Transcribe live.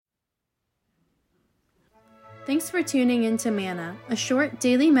Thanks for tuning in to Manna, a short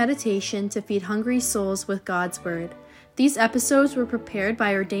daily meditation to feed hungry souls with God's Word. These episodes were prepared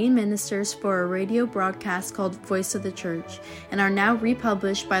by ordained ministers for a radio broadcast called Voice of the Church and are now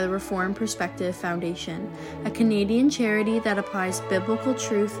republished by the Reformed Perspective Foundation, a Canadian charity that applies biblical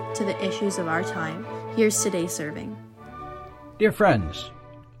truth to the issues of our time. Here's today's serving. Dear friends,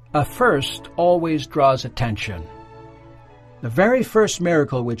 a first always draws attention. The very first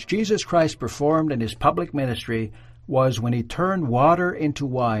miracle which Jesus Christ performed in his public ministry was when he turned water into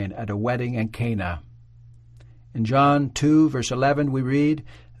wine at a wedding in Cana. In John 2, verse 11, we read,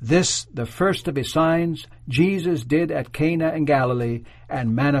 "This, the first of his signs, Jesus did at Cana in Galilee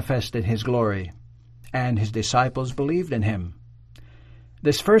and manifested his glory, and his disciples believed in him."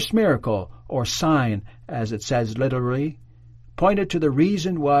 This first miracle, or sign, as it says literally, pointed to the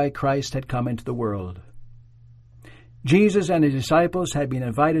reason why Christ had come into the world. Jesus and his disciples had been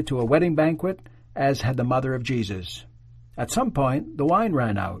invited to a wedding banquet, as had the mother of Jesus. At some point, the wine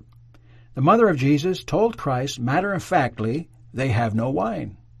ran out. The mother of Jesus told Christ matter-of-factly, "They have no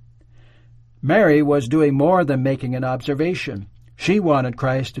wine." Mary was doing more than making an observation. She wanted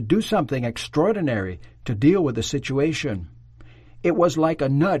Christ to do something extraordinary to deal with the situation. It was like a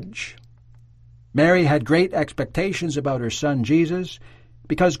nudge. Mary had great expectations about her son Jesus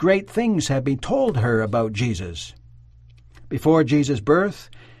because great things had been told her about Jesus. Before Jesus' birth,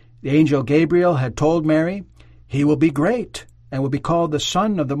 the angel Gabriel had told Mary, "He will be great and will be called the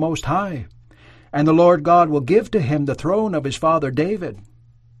Son of the Most High, and the Lord God will give to him the throne of his father David."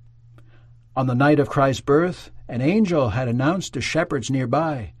 On the night of Christ's birth, an angel had announced to shepherds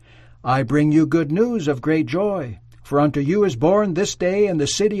nearby, "I bring you good news of great joy, for unto you is born this day in the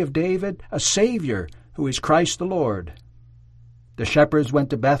city of David a Savior, who is Christ the Lord." The shepherds went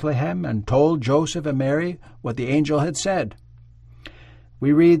to Bethlehem and told Joseph and Mary what the angel had said.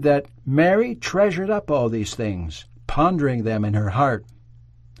 We read that Mary treasured up all these things, pondering them in her heart.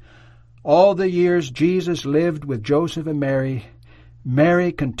 All the years Jesus lived with Joseph and Mary,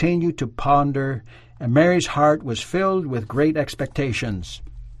 Mary continued to ponder, and Mary's heart was filled with great expectations.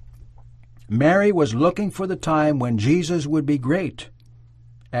 Mary was looking for the time when Jesus would be great,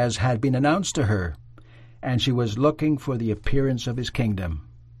 as had been announced to her, and she was looking for the appearance of his kingdom.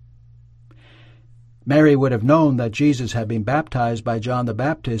 Mary would have known that Jesus had been baptized by John the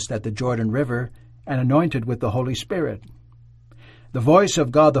Baptist at the Jordan River and anointed with the Holy Spirit. The voice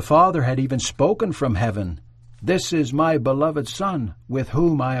of God the Father had even spoken from heaven, "This is my beloved Son, with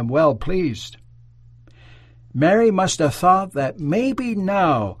whom I am well pleased." Mary must have thought that maybe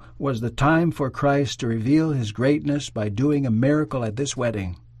now was the time for Christ to reveal his greatness by doing a miracle at this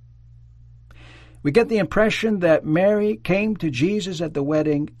wedding. We get the impression that Mary came to Jesus at the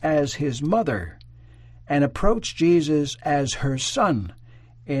wedding as his mother and approached Jesus as her son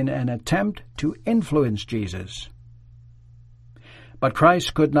in an attempt to influence Jesus. But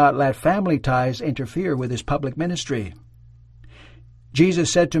Christ could not let family ties interfere with his public ministry.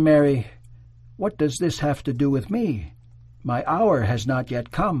 Jesus said to Mary, "What does this have to do with me? My hour has not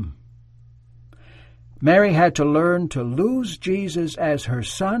yet come." Mary had to learn to lose Jesus as her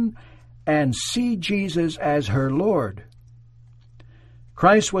son and see Jesus as her Lord.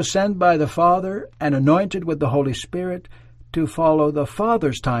 Christ was sent by the Father and anointed with the Holy Spirit to follow the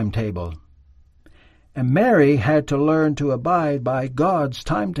Father's timetable. And Mary had to learn to abide by God's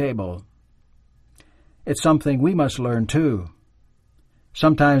timetable. It's something we must learn too.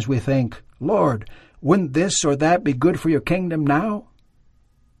 Sometimes we think, "Lord, wouldn't this or that be good for your kingdom now?"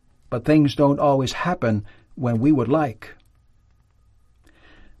 But things don't always happen when we would like.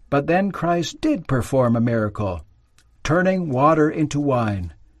 But then Christ did perform a miracle, turning water into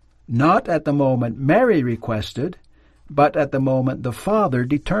wine, not at the moment Mary requested, but at the moment the Father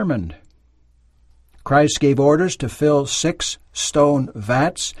determined. Christ gave orders to fill 6 stone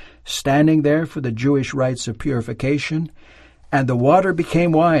vats standing there for the Jewish rites of purification, and the water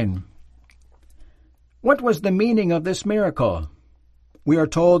became wine. What was the meaning of this miracle? We are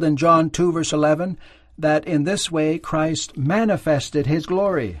told in John 2, verse 11, that in this way Christ manifested his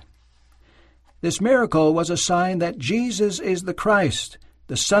glory. This miracle was a sign that Jesus is the Christ,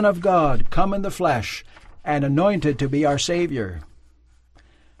 the Son of God, come in the flesh, and anointed to be our Savior.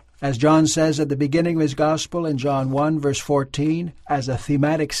 As John says at the beginning of his Gospel in John 1, verse 14, as a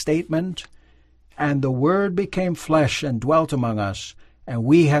thematic statement, "And the Word became flesh and dwelt among us, and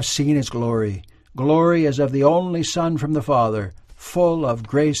we have seen his glory, glory as of the only Son from the Father, full of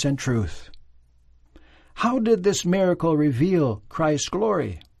grace and truth." How did this miracle reveal Christ's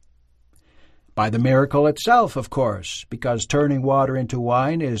glory? By the miracle itself, of course, because turning water into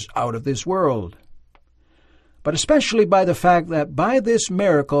wine is out of this world. but especially by the fact that by this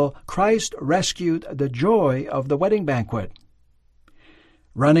miracle Christ rescued the joy of the wedding banquet.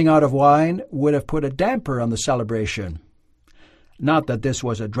 Running out of wine would have put a damper on the celebration. Not that this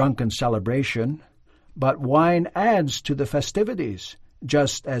was a drunken celebration, but wine adds to the festivities,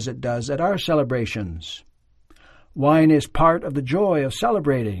 just as it does at our celebrations. Wine is part of the joy of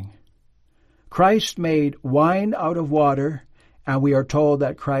celebrating. Christ made wine out of water, and we are told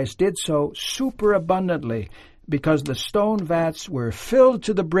that Christ did so superabundantly, because the stone vats were filled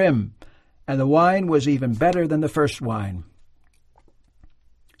to the brim, and the wine was even better than the first wine.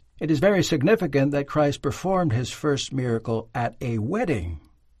 It is very significant that Christ performed his first miracle at a wedding.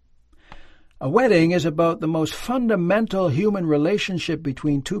 A wedding is about the most fundamental human relationship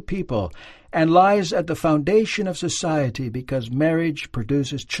between two people and lies at the foundation of society because marriage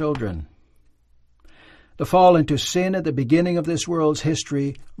produces children. The fall into sin at the beginning of this world's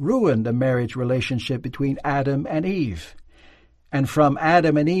history ruined the marriage relationship between Adam and Eve. And from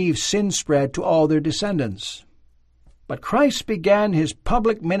Adam and Eve, sin spread to all their descendants. But Christ began his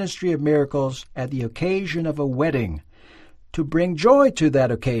public ministry of miracles at the occasion of a wedding, to bring joy to that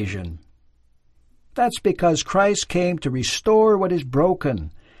occasion. That's because Christ came to restore what is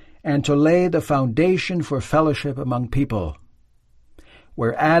broken and to lay the foundation for fellowship among people.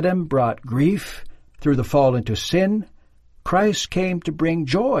 Where Adam brought grief through the fall into sin, Christ came to bring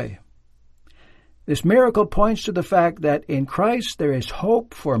joy. This miracle points to the fact that in Christ there is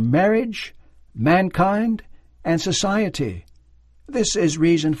hope for marriage, mankind, and society. This is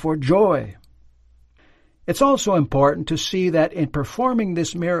reason for joy. It's also important to see that in performing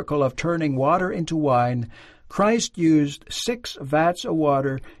this miracle of turning water into wine, Christ used 6 vats of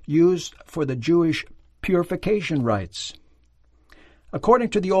water used for the Jewish purification rites. According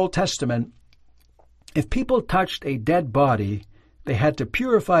to the Old Testament, if people touched a dead body, they had to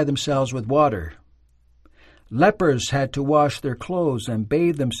purify themselves with water. Lepers had to wash their clothes and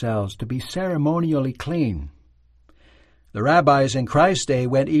bathe themselves to be ceremonially clean. The rabbis in Christ's day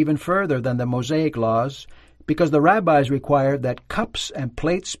went even further than the Mosaic laws, because the rabbis required that cups and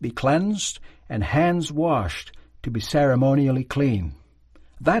plates be cleansed and hands washed to be ceremonially clean.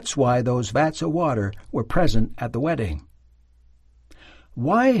 That's why those vats of water were present at the wedding.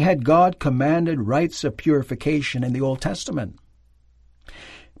 Why had God commanded rites of purification in the Old Testament?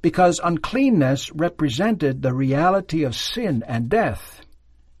 Because uncleanness represented the reality of sin and death.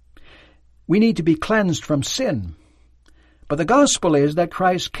 We need to be cleansed from sin. But the gospel is that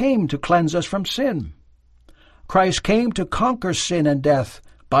Christ came to cleanse us from sin. Christ came to conquer sin and death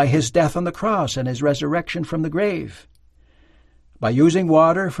by his death on the cross and his resurrection from the grave. By using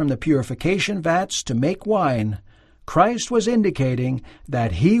water from the purification vats to make wine, Christ was indicating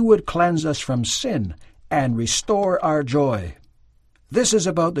that he would cleanse us from sin and restore our joy. This is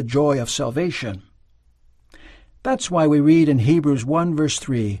about the joy of salvation. That's why we read in Hebrews 1 verse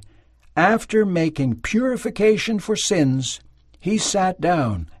 3, "After making purification for sins, he sat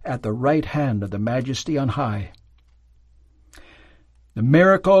down at the right hand of the Majesty on high." The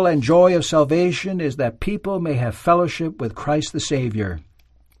miracle and joy of salvation is that people may have fellowship with Christ the Savior.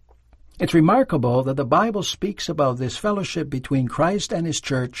 It's remarkable that the Bible speaks about this fellowship between Christ and his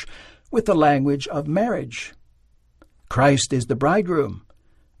church with the language of marriage. Christ is the bridegroom.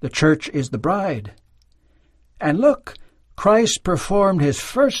 The church is the bride. And look, Christ performed his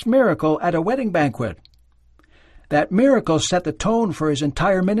first miracle at a wedding banquet. That miracle set the tone for his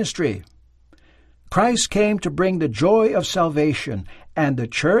entire ministry. Christ came to bring the joy of salvation, and the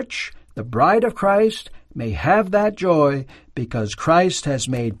church, the bride of Christ, may have that joy because Christ has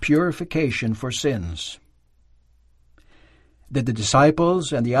made purification for sins. Did the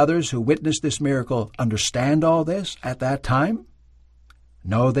disciples and the others who witnessed this miracle understand all this at that time?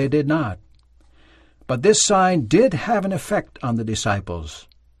 No, they did not. But this sign did have an effect on the disciples.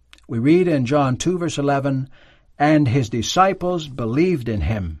 We read in John 2 verse 11, "And his disciples believed in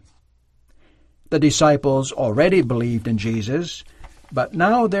him." The disciples already believed in Jesus, but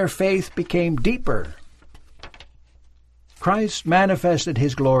now their faith became deeper. Christ manifested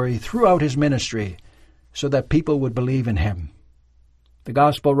his glory throughout his ministry so that people would believe in him. The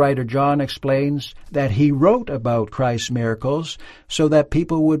Gospel writer John explains that he wrote about Christ's miracles so that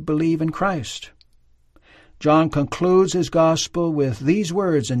people would believe in Christ. John concludes his Gospel with these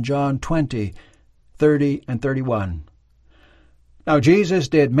words in John 20, 30 and 31. "Now Jesus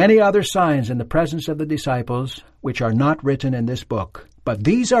did many other signs in the presence of the disciples, which are not written in this book. But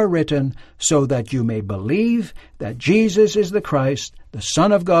these are written so that you may believe that Jesus is the Christ, the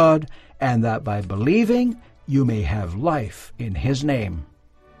Son of God, and that by believing you may have life in his name."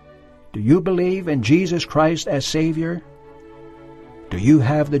 Do you believe in Jesus Christ as Savior? Do you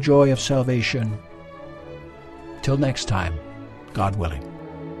have the joy of salvation? Till next time, God willing.